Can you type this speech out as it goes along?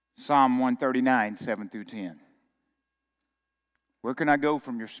Psalm 139, 7 through 10. Where can I go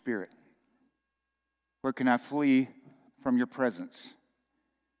from your spirit? Where can I flee from your presence?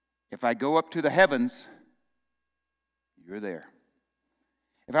 If I go up to the heavens, you're there.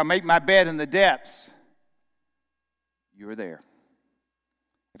 If I make my bed in the depths, you're there.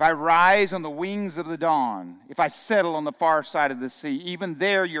 If I rise on the wings of the dawn, if I settle on the far side of the sea, even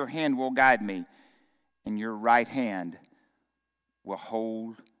there your hand will guide me, and your right hand will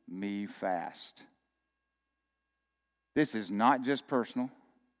hold me fast. This is not just personal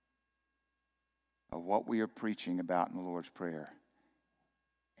of what we are preaching about in the Lord's Prayer.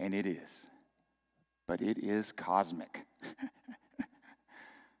 And it is. But it is cosmic.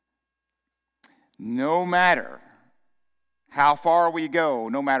 No matter how far we go,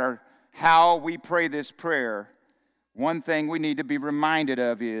 no matter how we pray this prayer, one thing we need to be reminded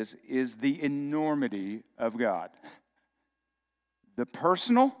of is the enormity of God. The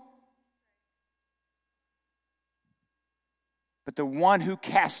personal, but the one who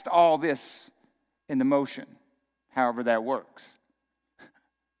cast all this into motion, however that works.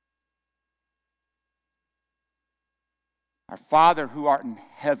 Our Father who art in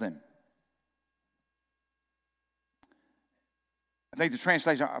heaven. I think the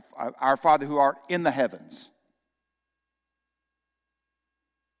translation, our Father who art in the heavens,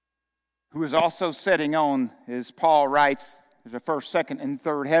 who is also sitting on, as Paul writes, there's a first, second, and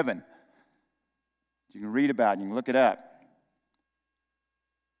third heaven. You can read about it, you can look it up.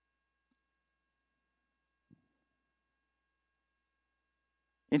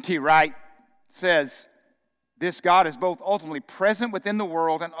 N.T. Wright says, this God is both ultimately present within the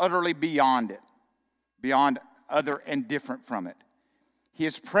world and utterly beyond it, beyond other and different from it. He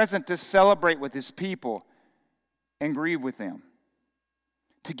is present to celebrate with his people and grieve with them,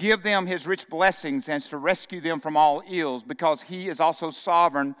 to give them his rich blessings and to rescue them from all ills, because he is also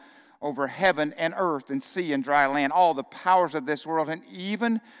sovereign over heaven and earth and sea and dry land, all the powers of this world, and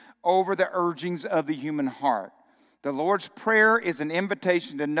even over the urgings of the human heart. The Lord's Prayer is an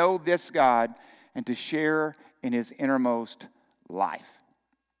invitation to know this God and to share in his innermost life.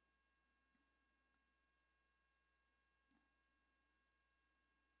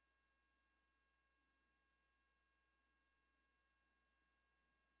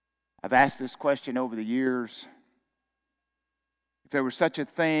 I've asked this question over the years. If there was such a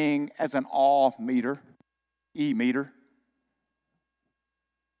thing as an awe meter, E-meter,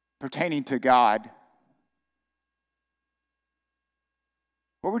 pertaining to God,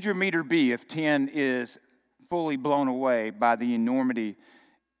 what would your meter be if 10 is fully blown away by the enormity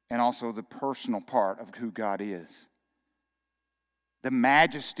and also the personal part of who God is? The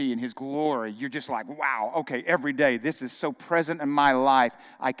majesty and his glory, you're just like, wow, okay, every day, this is so present in my life,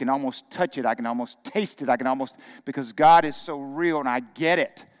 I can almost touch it, I can almost taste it, because God is so real and I get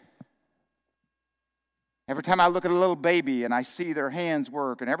it. Every time I look at a little baby and I see their hands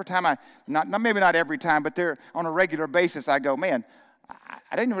work, and every time maybe not every time, but they're on a regular basis, I go, man,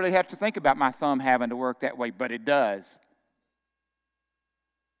 I didn't really have to think about my thumb having to work that way, but it does.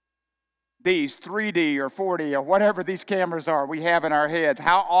 These 3D or 4D or whatever these cameras are we have in our heads,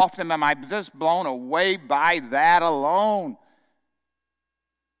 how often am I just blown away by that alone?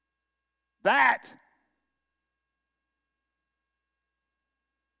 That.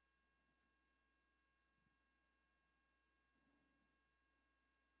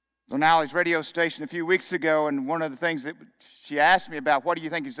 On Allie's radio station a few weeks ago, and one of the things that she asked me about, what do you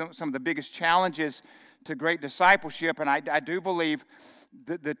think is some of the biggest challenges to great discipleship? And I do believe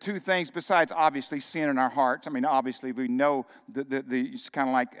the two things, besides obviously sin in our hearts. I mean, obviously we know it's kind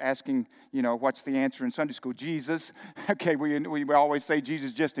of like asking, what's the answer in Sunday school? Jesus. Okay, we always say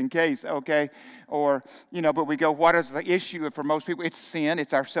Jesus just in case, okay? Or, but we go, what is the issue? For most people, it's sin.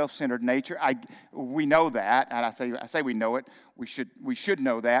 It's our self-centered nature. We know that, and I say we know it. We should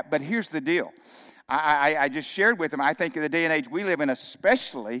know that. But here's the deal. I just shared with them, I think in the day and age we live in,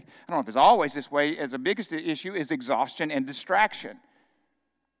 especially, I don't know if it's always this way, as the biggest issue is exhaustion and distraction.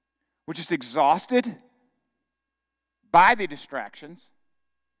 We're just exhausted by the distractions.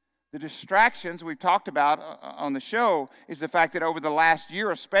 The distractions we've talked about on the show is the fact that over the last year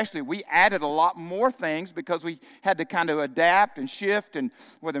especially, we added a lot more things because we had to kind of adapt and shift, and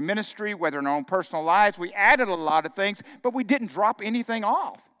whether ministry, whether in our own personal lives, we added a lot of things, but we didn't drop anything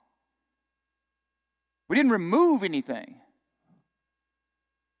off. We didn't remove anything.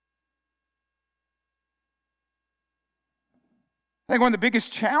 I think one of the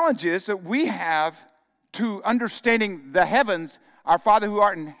biggest challenges that we have to understanding the heavens, our Father who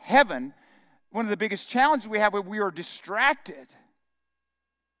art in heaven, one of the biggest challenges we have is we are distracted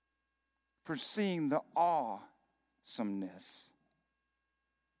for seeing the awesomeness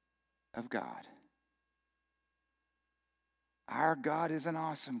of God. Our God is an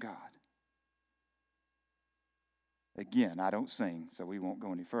awesome God. Again, I don't sing, so we won't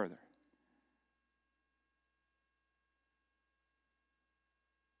go any further.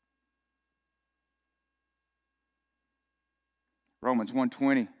 Romans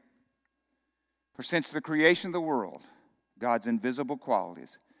 1:20. For since the creation of the world, God's invisible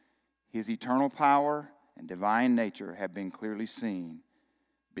qualities, his eternal power and divine nature have been clearly seen,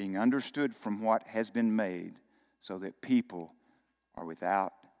 being understood from what has been made, so that people are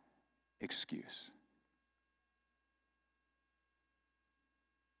without excuse.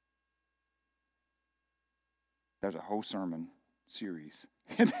 There's a whole sermon series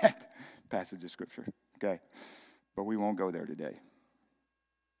in that passage of Scripture, okay? But we won't go there today.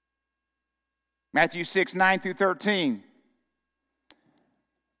 Matthew 6:9-13.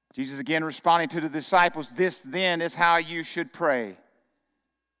 Jesus again responding to the disciples, this then is how you should pray.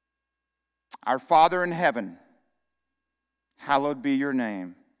 Our Father in heaven, hallowed be your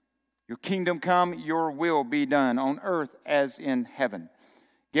name. Your kingdom come, your will be done on earth as in heaven.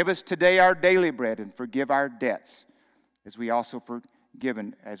 Give us today our daily bread and forgive our debts as we also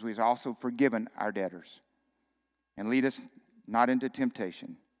forgiven our debtors. And lead us not into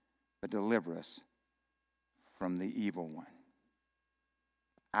temptation, but deliver us from the evil one.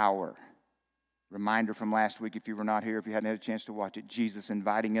 Our reminder from last week, if you were not here, if you hadn't had a chance to watch it, Jesus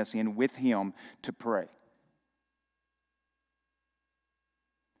inviting us in with him to pray.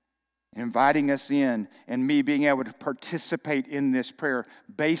 Inviting us in, and me being able to participate in this prayer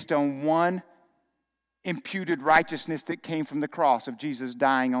based on one imputed righteousness that came from the cross of Jesus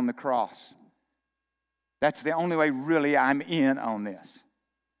dying on the cross. That's the only way really I'm in on this.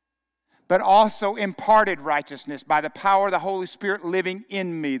 But also imparted righteousness by the power of the Holy Spirit living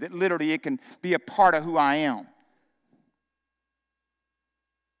in me, that literally it can be a part of who I am.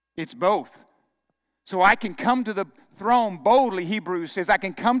 It's both. So I can come to the throne boldly, Hebrews says, I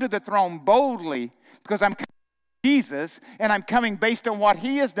can come to the throne boldly because I'm coming to Jesus, and I'm coming based on what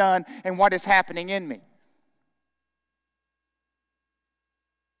he has done and what is happening in me.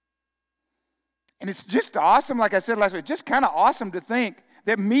 And it's just awesome, like I said last week, just kind of awesome to think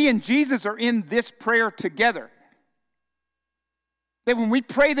that me and Jesus are in this prayer together. That when we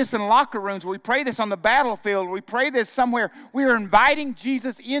pray this in locker rooms, we pray this on the battlefield, we pray this somewhere, we are inviting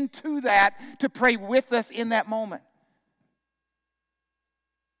Jesus into that to pray with us in that moment.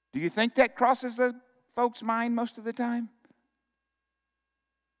 Do you think that crosses the folks' mind most of the time?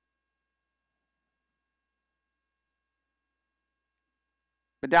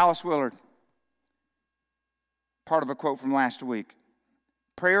 But Dallas Willard, part of a quote from last week.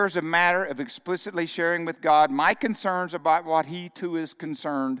 Prayer is a matter of explicitly sharing with God my concerns about what he too is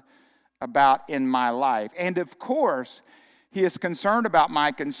concerned about in my life. And of course, he is concerned about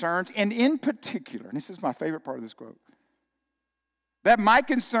my concerns, and in particular, and this is my favorite part of this quote, that my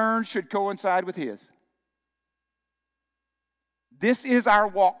concerns should coincide with his. This is our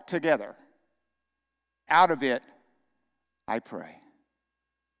walk together. Out of it, I pray.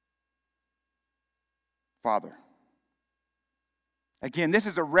 Father. Again, this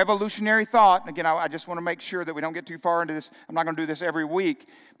is a revolutionary thought. Again, I just want to make sure that we don't get too far into this. I'm not going to do this every week,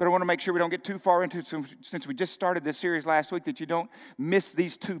 but I want to make sure we don't get too far into it since we just started this series last week, that you don't miss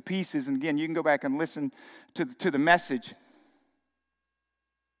these two pieces. And again, you can go back and listen to the message.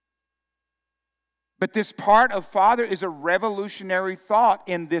 But this part of Father is a revolutionary thought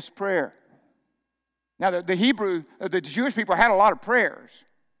in this prayer. Now, the Jewish people had a lot of prayers.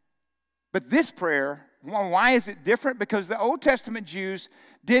 But this prayer, why is it different? Because the Old Testament Jews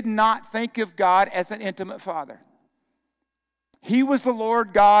did not think of God as an intimate father. He was the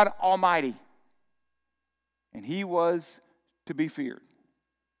Lord God Almighty, and he was to be feared.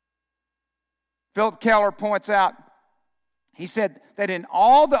 Philip Keller points out, he said that in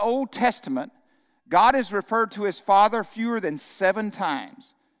all the Old Testament, God is referred to as Father fewer than 7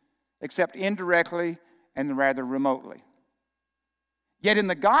 times, except indirectly and rather remotely. Yet in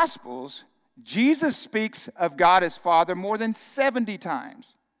the Gospels, Jesus speaks of God as Father more than 70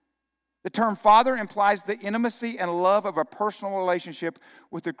 times. The term Father implies the intimacy and love of a personal relationship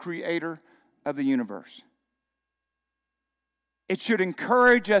with the Creator of the universe. It should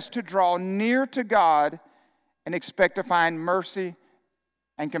encourage us to draw near to God and expect to find mercy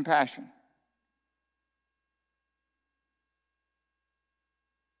and compassion.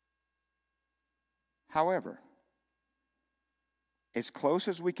 However, as close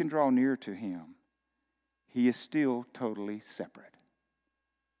as we can draw near to him, he is still totally separate.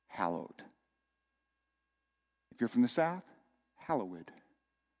 Hallowed. If you're from the South, hallowed.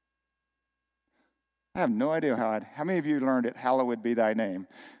 I have no idea how many of you learned it, hallowed be thy name.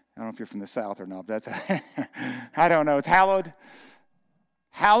 I don't know if you're from the South or not, but that's, I don't know. It's hallowed.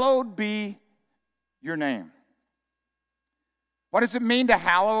 Hallowed be your name. What does it mean to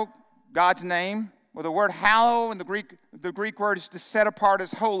hallow God's name? Well, the word hallow in the Greek word is to set apart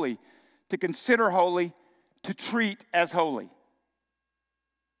as holy, to consider holy, to treat as holy.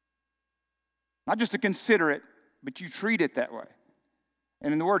 Not just to consider it, but you treat it that way.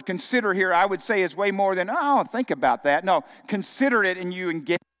 And in the word consider here, I would say is way more than, oh, think about that. No, consider it and you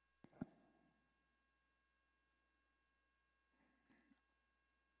engage.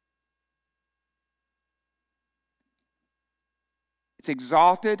 It's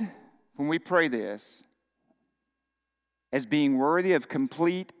exalted when we pray this as being worthy of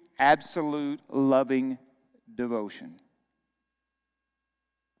complete, absolute, loving devotion.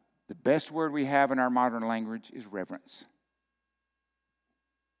 The best word we have in our modern language is reverence.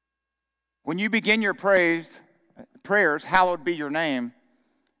 When you begin your prayers, hallowed be your name,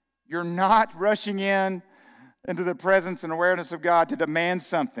 you're not rushing into the presence and awareness of God to demand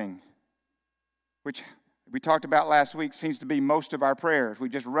something, which we talked about last week seems to be most of our prayers. We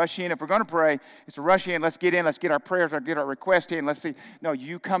just rush in. If we're going to pray, it's to rush in. Let's get our prayers, get our request in. Let's see. No,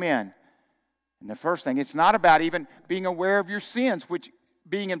 you come in. And the first thing, it's not about even being aware of your sins, which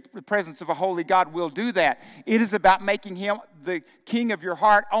being in the presence of a holy God will do that. It is about making him the king of your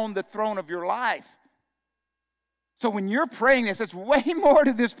heart on the throne of your life. So when you're praying this, it's way more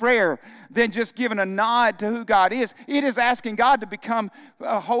to this prayer than just giving a nod to who God is. It is asking God to become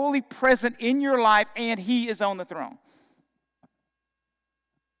a holy present in your life, and he is on the throne.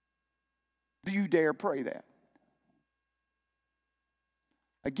 Do you dare pray that?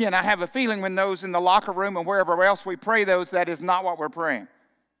 Again, I have a feeling when those in the locker room and wherever else we pray those, that is not what we're praying.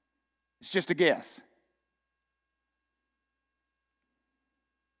 It's just a guess.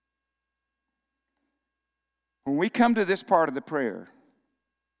 When we come to this part of the prayer,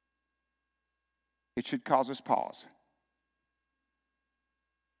 it should cause us pause.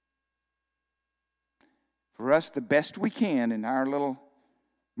 For us, the best we can in our little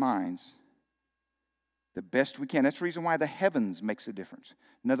minds, the best we can. That's the reason why the heavens makes a difference.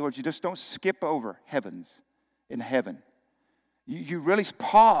 In other words, you just don't skip over heavens in heaven. You really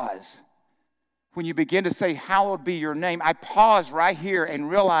pause when you begin to say, hallowed be your name. I pause right here and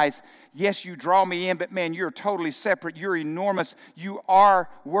realize, yes, you draw me in, but man, you're totally separate. You're enormous. You are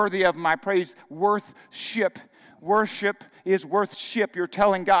worthy of my praise. Worship is worship. You're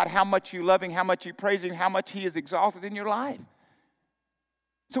telling God how much you love him, how much you praise him, how much he is exalted in your life.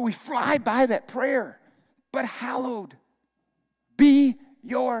 So we fly by that prayer. But hallowed be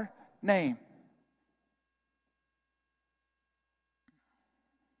your name.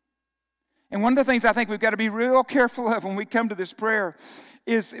 And one of the things I think we've got to be real careful of when we come to this prayer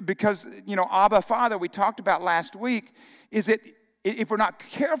is because, Abba, Father, we talked about last week, is that if we're not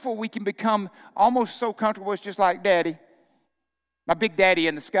careful, we can become almost so comfortable. It's just like Daddy, my big daddy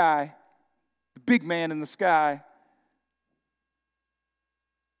in the sky, the big man in the sky.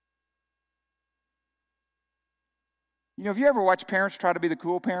 Have you ever watched parents try to be the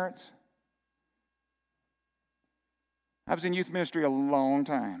cool parents? I was in youth ministry a long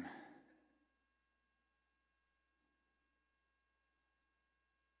time.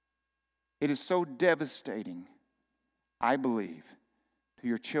 It is so devastating, I believe, to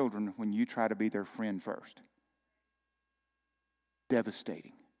your children when you try to be their friend first.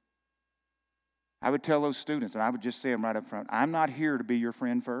 Devastating. I would tell those students, and I would just say them right up front, I'm not here to be your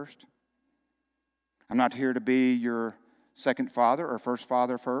friend first. I'm not here to be your second father or first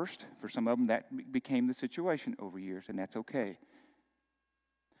father first. For some of them, that became the situation over years, and that's okay.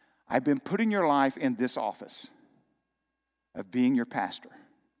 I've been put in your life in this office of being your pastor.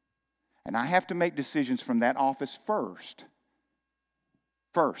 And I have to make decisions from that office first.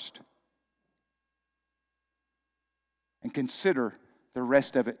 And consider the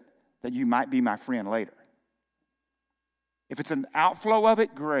rest of it that you might be my friend later. If it's an outflow of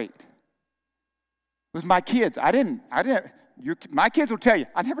it, great. With my kids, my kids will tell you,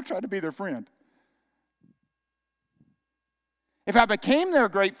 I never tried to be their friend. If I became their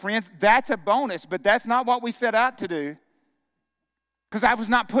great friends, that's a bonus, but that's not what we set out to do. Because I was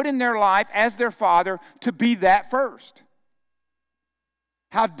not put in their life as their father to be that first.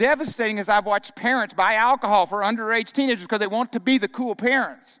 How devastating is I've watched parents buy alcohol for underage teenagers because they want to be the cool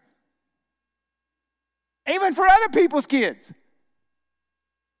parents. Even for other people's kids.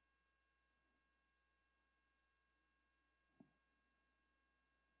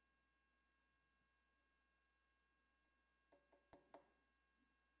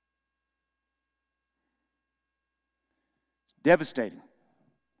 Devastating.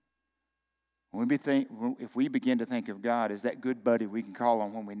 if we begin to think of God as that good buddy we can call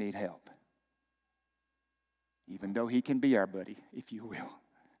on when we need help, even though he can be our buddy, if you will.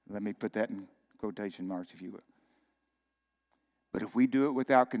 Let me put that in quotation marks, if you will. But if we do it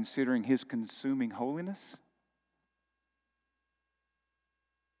without considering his consuming holiness,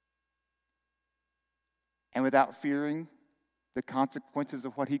 and without fearing the consequences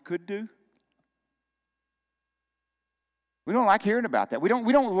of what he could do, we don't like hearing about that. We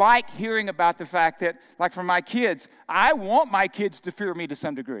don't like hearing about the fact that, like for my kids, I want my kids to fear me to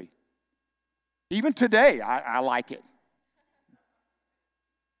some degree. Even today, I like it.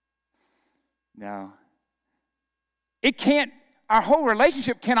 No. Our whole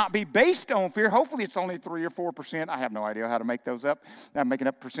relationship cannot be based on fear. Hopefully it's only 3 or 4%. I have no idea how to make those up. I'm making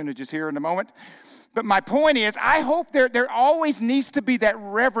up percentages here in a moment. But my point is, I hope there always needs to be that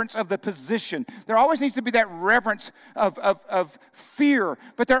reverence of the position. There always needs to be that reverence of fear.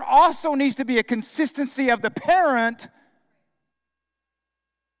 But there also needs to be a consistency of the parent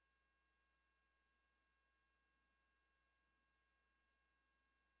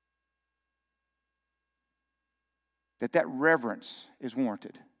that reverence is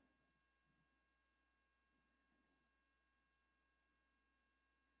warranted.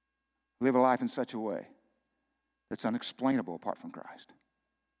 Live a life in such a way that's unexplainable apart from Christ.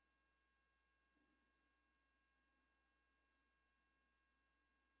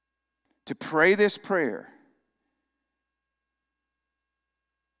 To pray this prayer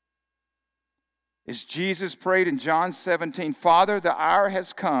as Jesus prayed in John 17, Father, the hour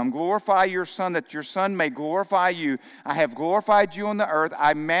has come. Glorify your Son, that your Son may glorify you. I have glorified you on the earth.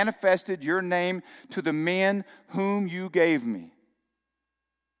 I manifested your name to the men whom you gave me.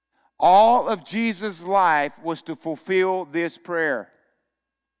 All of Jesus' life was to fulfill this prayer.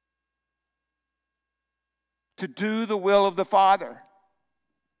 To do the will of the Father.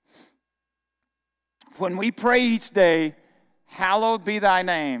 When we pray each day, hallowed be thy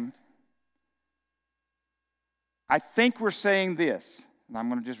name, I think we're saying this, and I'm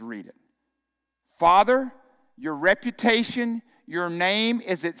going to just read it. Father, your reputation, your name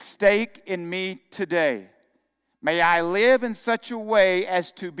is at stake in me today. May I live in such a way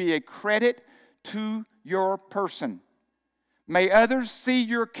as to be a credit to your person. May others see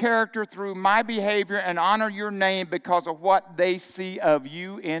your character through my behavior and honor your name because of what they see of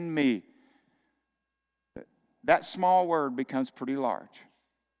you in me. That small word becomes pretty large.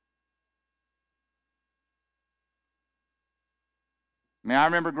 I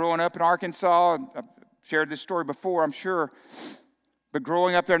remember growing up in Arkansas. I've shared this story before, I'm sure. But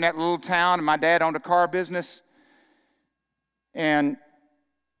growing up there in that little town, and my dad owned a car business. And,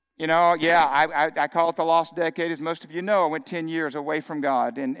 I call it the lost decade. As most of you know, I went 10 years away from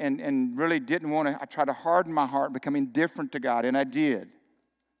God and really didn't want to. I tried to harden my heart, become indifferent to God, and I did.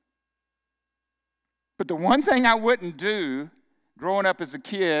 But the one thing I wouldn't do, growing up as a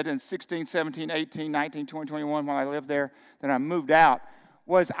kid in 16, 17, 18, 19, 20, 21, while I lived there, then I moved out,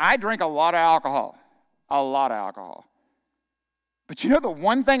 was I drank a lot of alcohol. A lot of alcohol. But the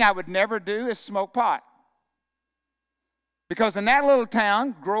one thing I would never do is smoke pot. Because in that little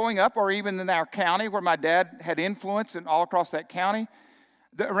town, growing up, or even in our county where my dad had influence and all across that county,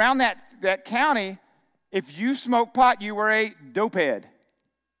 around that county, if you smoked pot, you were a dopehead.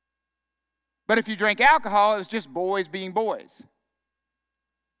 But if you drank alcohol, it was just boys being boys.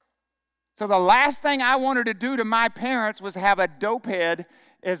 So the last thing I wanted to do to my parents was have a dopehead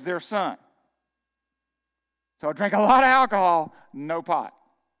as their son. So I drank a lot of alcohol, no pot.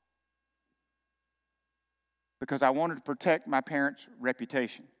 Because I wanted to protect my parents'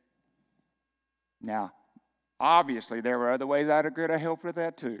 reputation. Now, obviously, there were other ways I could have helped with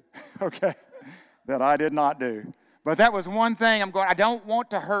that too, okay, that I did not do. But that was one thing I don't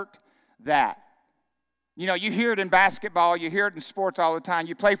want to hurt that. You hear it in basketball, you hear it in sports all the time.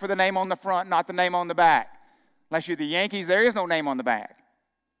 You play for the name on the front, not the name on the back. Unless you're the Yankees, there is no name on the back.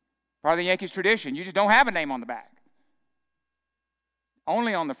 Part of the Yankees tradition, you just don't have a name on the back.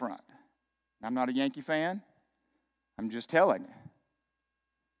 Only on the front. I'm not a Yankee fan. I'm just telling you.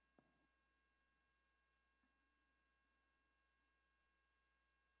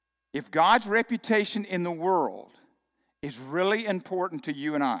 If God's reputation in the world is really important to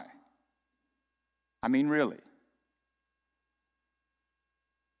you and I mean really,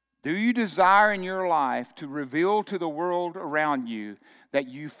 do you desire in your life to reveal to the world around you that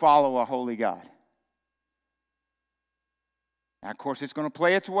you follow a holy God? Now, of course, it's going to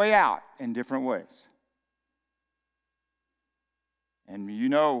play its way out in different ways. And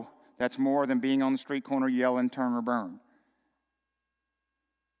that's more than being on the street corner yelling, turn or burn.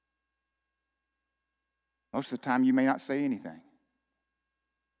 Most of the time, you may not say anything.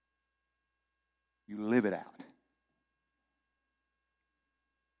 You live it out.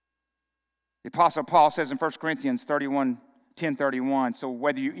 The Apostle Paul says in 1 Corinthians 10:31, so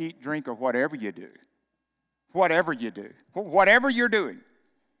whether you eat, drink, or whatever you do, whatever you're doing,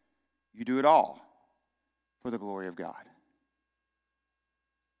 you do it all for the glory of God.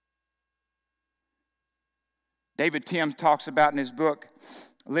 David Tim talks about in his book,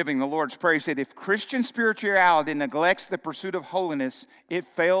 Living the Lord's Prayer, he said, if Christian spirituality neglects the pursuit of holiness, it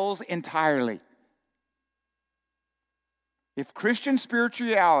fails entirely. If Christian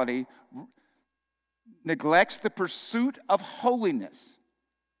spirituality neglects the pursuit of holiness,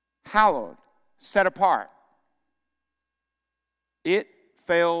 hallowed, set apart, it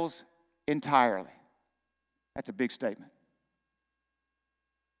fails entirely. That's a big statement.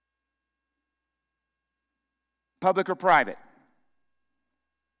 Public or private,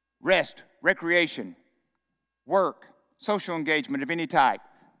 rest, recreation, work, social engagement of any type.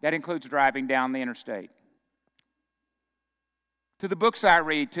 That includes driving down the interstate. To the books I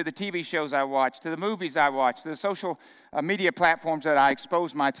read, to the TV shows I watch, to the movies I watch, to the social media platforms that I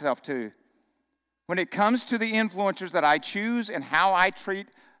expose myself to. When it comes to the influencers that I choose and how I treat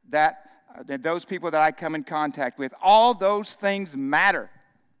those people that I come in contact with, all those things matter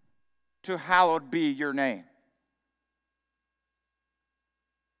to hallowed be your name.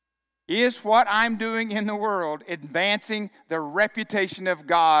 Is what I'm doing in the world advancing the reputation of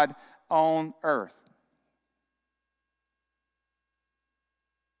God on earth?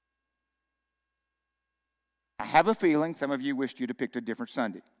 I have a feeling some of you wished you'd have picked a different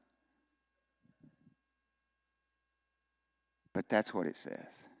Sunday. But that's what it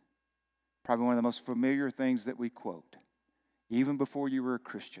says. Probably one of the most familiar things that we quote. Even before you were a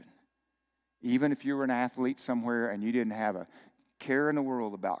Christian. Even if you were an athlete somewhere and you didn't have a care in the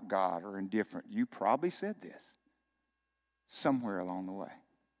world about God or indifferent, you probably said this somewhere along the way.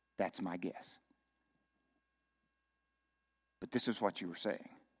 That's my guess. But this is what you were saying.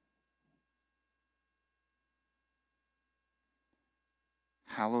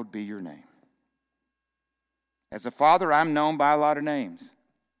 Hallowed be your name. As a father, I'm known by a lot of names.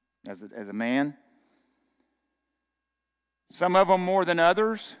 As a man, some of them more than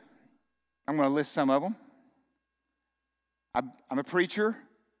others. I'm going to list some of them. I'm a preacher.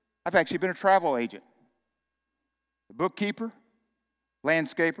 I've actually been a travel agent, a bookkeeper,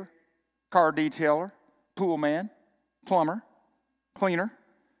 landscaper, car detailer, pool man, plumber, cleaner,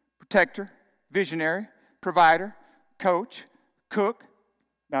 protector, visionary, provider, coach, cook.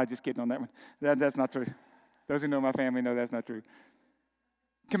 No, just kidding on that one. That's not true. Those who know my family know that's not true.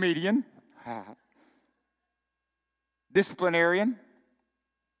 Comedian, disciplinarian.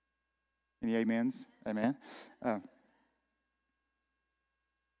 Any amens? Amen.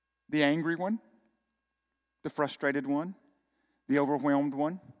 The angry one, the frustrated one, the overwhelmed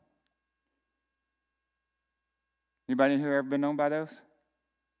one. Anybody who ever been known by those?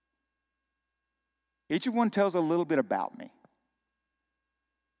 Each one tells a little bit about me.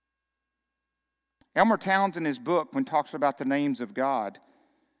 Elmer Townsend, in his book, when he talks about the names of God,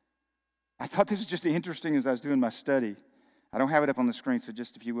 I thought this was just interesting as I was doing my study. I don't have it up on the screen, so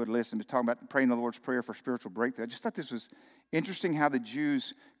just if you would listen. He's talking about praying the Lord's Prayer for spiritual breakthrough. I just thought this was interesting how the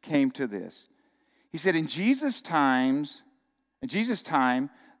Jews came to this. He said, in Jesus' time,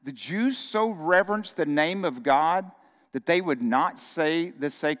 the Jews so reverenced the name of God that they would not say the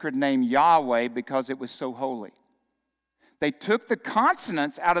sacred name Yahweh because it was so holy. They took the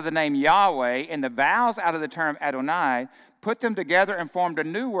consonants out of the name Yahweh and the vowels out of the term Adonai, put them together and formed a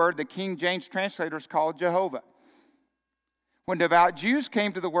new word the King James translators called Jehovah. When devout Jews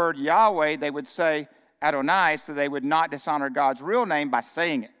came to the word Yahweh, they would say Adonai, so they would not dishonor God's real name by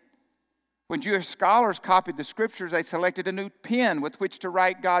saying it. When Jewish scholars copied the scriptures, they selected a new pen with which to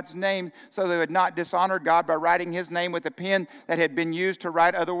write God's name so they would not dishonor God by writing his name with a pen that had been used to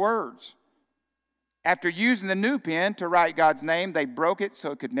write other words. After using the new pen to write God's name, they broke it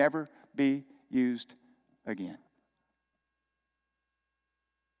so it could never be used again.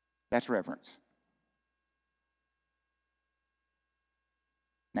 That's reverence.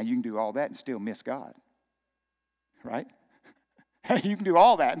 Now, you can do all that and still miss God, right? You can do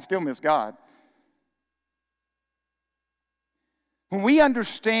all that and still miss God. When we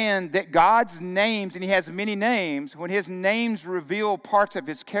understand that God's names, and he has many names, when his names reveal parts of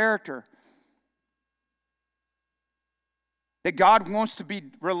his character, that God wants to be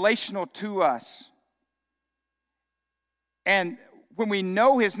relational to us. And when we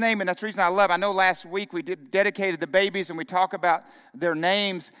know his name, and that's the reason I know last week we dedicated the babies and we talk about their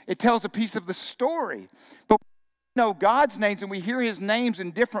names, it tells a piece of the story. But when we know God's names and we hear his names in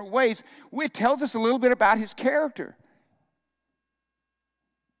different ways, it tells us a little bit about his character.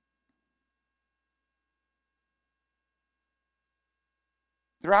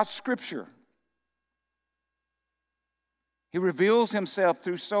 Throughout Scripture, He reveals Himself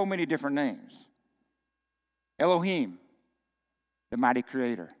through so many different names. Elohim, the mighty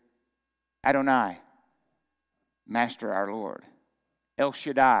Creator. Adonai, Master our Lord. El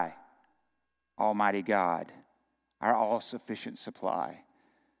Shaddai, Almighty God, our all-sufficient supply.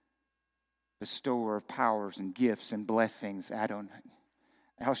 Bestower of powers and gifts and blessings. Adonai,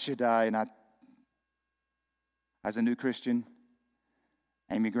 El Shaddai. And as a new Christian,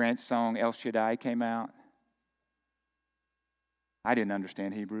 Amy Grant's song, El Shaddai, came out. I didn't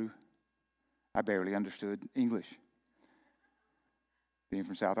understand Hebrew. I barely understood English, being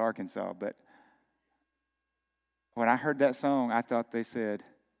from South Arkansas. But when I heard that song, I thought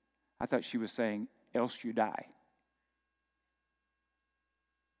she was saying El Shaddai.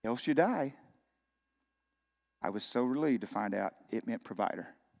 El Shaddai. I was so relieved to find out it meant provider.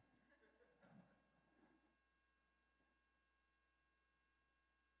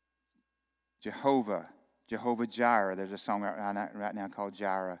 Jehovah Jireh. There's a song right now called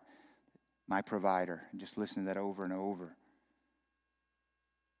Jireh, my provider. And just listen to that over and over.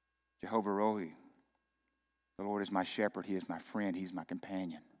 Jehovah Rohi. The Lord is my shepherd. He is my friend. He's my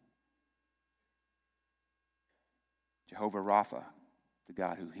companion. Jehovah Rapha, the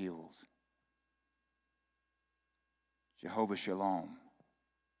God who heals. Jehovah Shalom,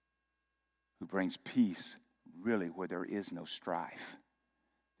 who brings peace really where there is no strife.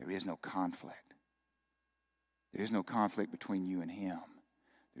 There is no conflict. There is no conflict between you and Him.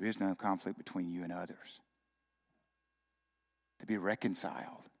 There is no conflict between you and others. To be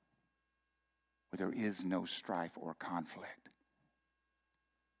reconciled where there is no strife or conflict.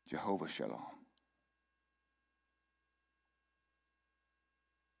 Jehovah Shalom.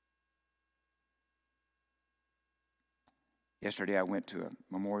 Yesterday I went to a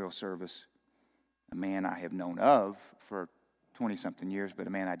memorial service, a man I have known of for 20-something years, but a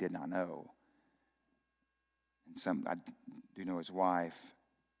man I did not know. And I do know his wife.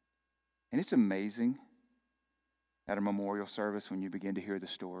 And it's amazing at a memorial service when you begin to hear the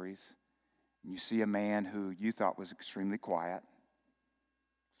stories. And you see a man who you thought was extremely quiet,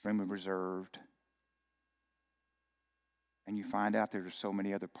 extremely reserved. And you find out there's so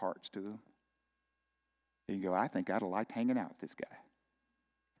many other parts to him. And you go, I think I'd have liked hanging out with this guy.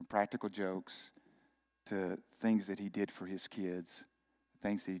 From practical jokes to things that he did for his kids,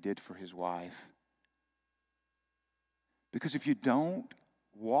 things that he did for his wife. Because if you don't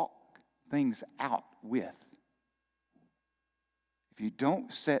walk things out with, if you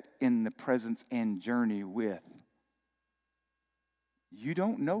don't set in the presence and journey with, you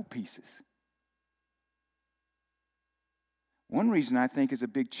don't know pieces. One reason I think is a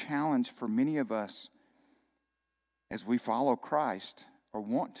big challenge for many of us as we follow Christ or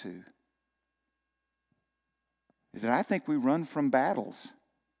want to, is that I think we run from battles.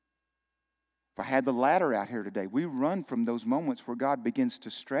 If I had the ladder out here today, we run from those moments where God begins to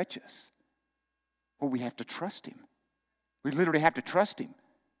stretch us, where we have to trust Him. We literally have to trust Him.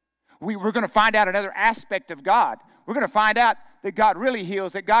 We're going to find out another aspect of God. We're going to find out that God really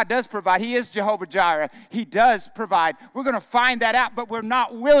heals, that God does provide. He is Jehovah Jireh. He does provide. We're going to find that out, but we're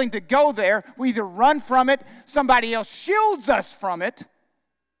not willing to go there. We either run from it, somebody else shields us from it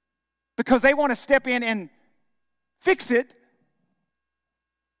because they want to step in and fix it.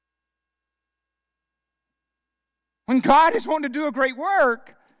 When God is wanting to do a great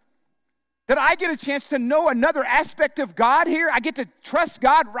work, that I get a chance to know another aspect of God here. I get to trust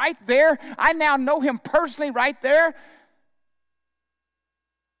God right there. I now know Him personally right there.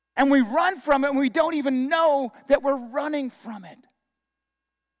 And we run from it and we don't even know that we're running from it.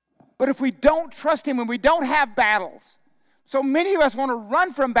 But if we don't trust Him and we don't have battles, so many of us want to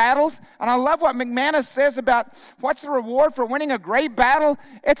run from battles, and I love what McManus says about what's the reward for winning a great battle?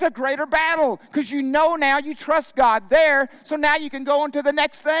 It's a greater battle because you know now you trust God there, so now you can go on to the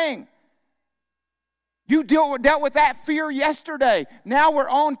next thing. You dealt with that fear yesterday. Now we're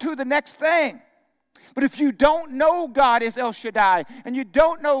on to the next thing. But if you don't know God is El Shaddai, and you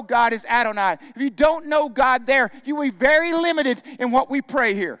don't know God is Adonai, if you don't know God there, you will be very limited in what we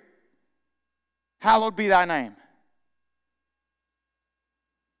pray here. Hallowed be thy name.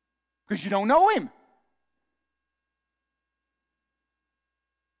 Because you don't know Him.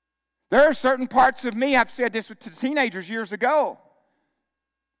 There are certain parts of me, I've said this to teenagers years ago.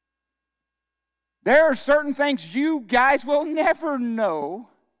 There are certain things you guys will never know,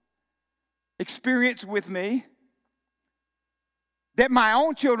 experience with me, that my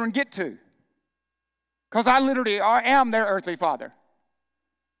own children get to. Because I literally am their earthly father.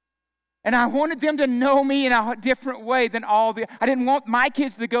 And I wanted them to know me in a different way than I didn't want my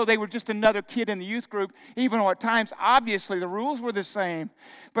kids to go, they were just another kid in the youth group, even though at times, obviously, the rules were the same.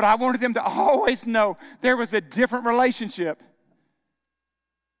 But I wanted them to always know there was a different relationship.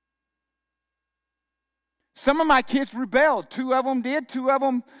 Some of my kids rebelled. 2 of them did. 2 of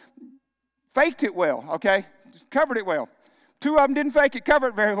them faked it well, okay? Covered it well. 2 of them didn't fake it, covered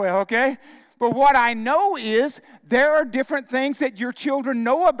it very well, okay? But what I know is there are different things that your children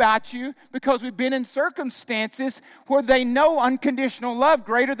know about you because we've been in circumstances where they know unconditional love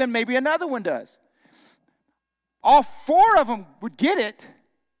greater than maybe another one does. All 4 of them would get it,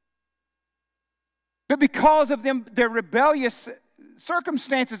 but because of their rebellious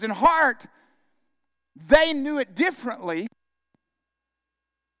circumstances and heart, they knew it differently.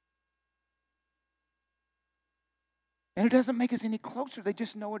 And it doesn't make us any closer. They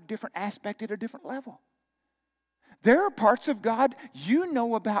just know a different aspect at a different level. There are parts of God you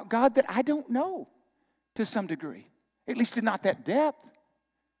know about God that I don't know to some degree. At least in not that depth.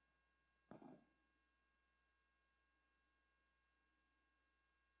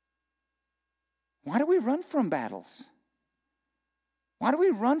 Why do we run from battles? Why do we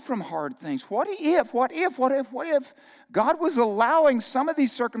run from hard things? What if God was allowing some of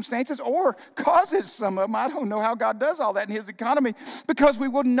these circumstances or causes some of them? I don't know how God does all that in His economy because we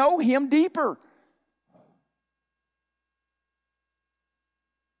will know Him deeper.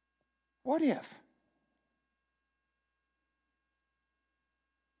 What if?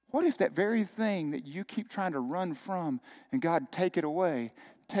 What if that very thing that you keep trying to run from and God take it away,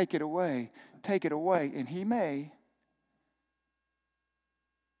 take it away, take it away, and He may.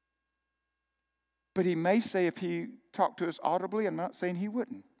 But He may say if He talked to us audibly, I'm not saying He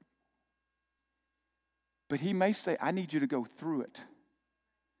wouldn't. But He may say, I need you to go through it,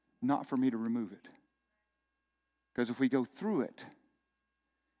 not for me to remove it. Because if we go through it,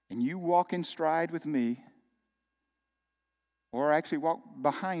 and you walk in stride with me, or actually walk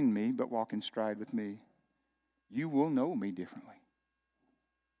behind me, but walk in stride with me, you will know me differently.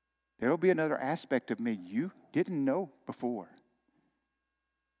 There will be another aspect of me you didn't know before.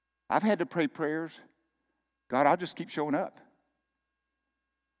 I've had to pray prayers. God, I'll just keep showing up.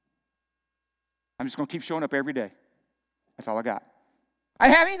 I'm just going to keep showing up every day. That's all I got. I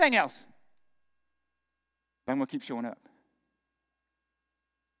didn't have anything else. But I'm going to keep showing up.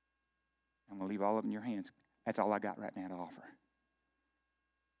 I'm going to leave all of it in your hands. That's all I got right now to offer.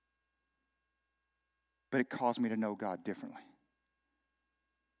 But it caused me to know God differently.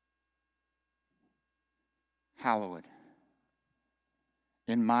 Hallowed.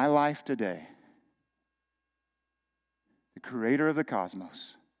 In my life today, the creator of the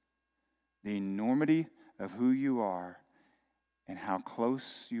cosmos, the enormity of who you are and how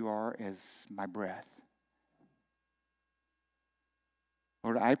close you are as my breath.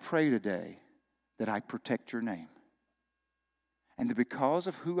 Lord, I pray today that I protect your name. And that because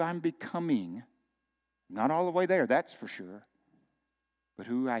of who I'm becoming, not all the way there, that's for sure, but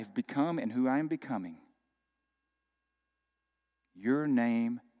who I've become and who I'm becoming, your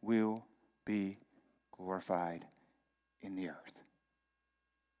name will be glorified in the earth.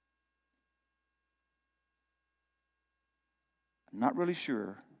 I'm not really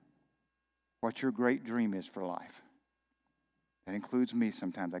sure what your great dream is for life. That includes me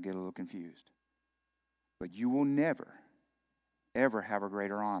sometimes. I get a little confused. But you will never, ever have a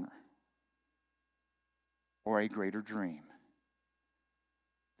greater honor or a greater dream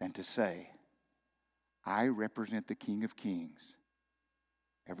than to say, I represent the King of Kings.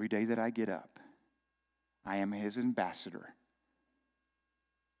 Every day that I get up, I am His ambassador.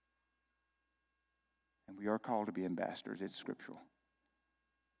 And we are called to be ambassadors. It's scriptural.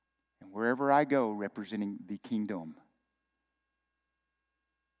 And wherever I go representing the kingdom,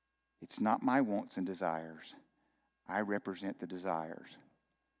 it's not my wants and desires. I represent the desires.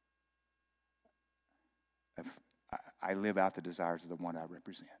 I live out the desires of the one I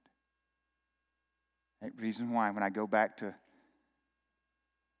represent. The reason why, when I go back to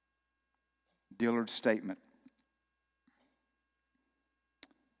Dillard's statement,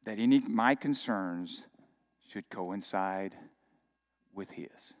 that my concerns should coincide with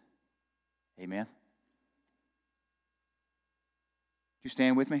His. Amen? Would you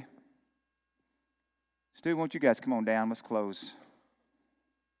stand with me? Stu, won't you guys come on down? Let's close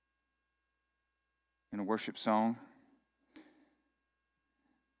in a worship song.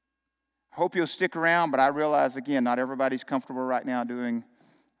 Hope you'll stick around, but I realize, again, not everybody's comfortable right now doing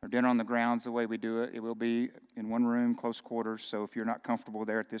our dinner on the grounds the way we do it. It will be in one room, close quarters, so if you're not comfortable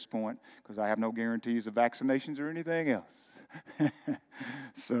there at this point, because I have no guarantees of vaccinations or anything else.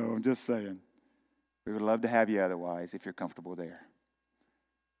 So I'm just saying, we would love to have you otherwise if you're comfortable there.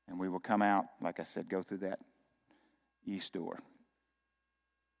 And we will come out, like I said, go through that east door.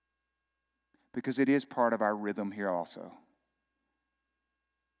 Because it is part of our rhythm here also.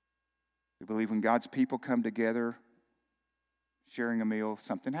 We believe when God's people come together, sharing a meal,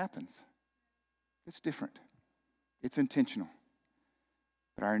 something happens. It's different. It's intentional.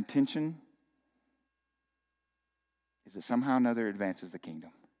 But our intention is that somehow or another advances the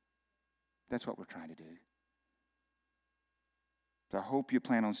kingdom. That's what we're trying to do. So I hope you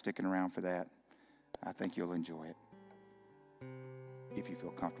plan on sticking around for that. I think you'll enjoy it. If you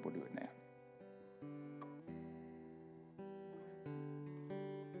feel comfortable, do it now.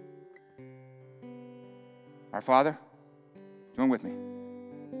 Our Father, join with me,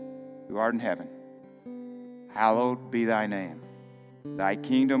 who art in heaven, hallowed be thy name. Thy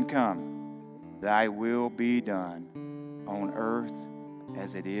kingdom come, thy will be done, on earth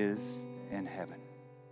as it is in heaven.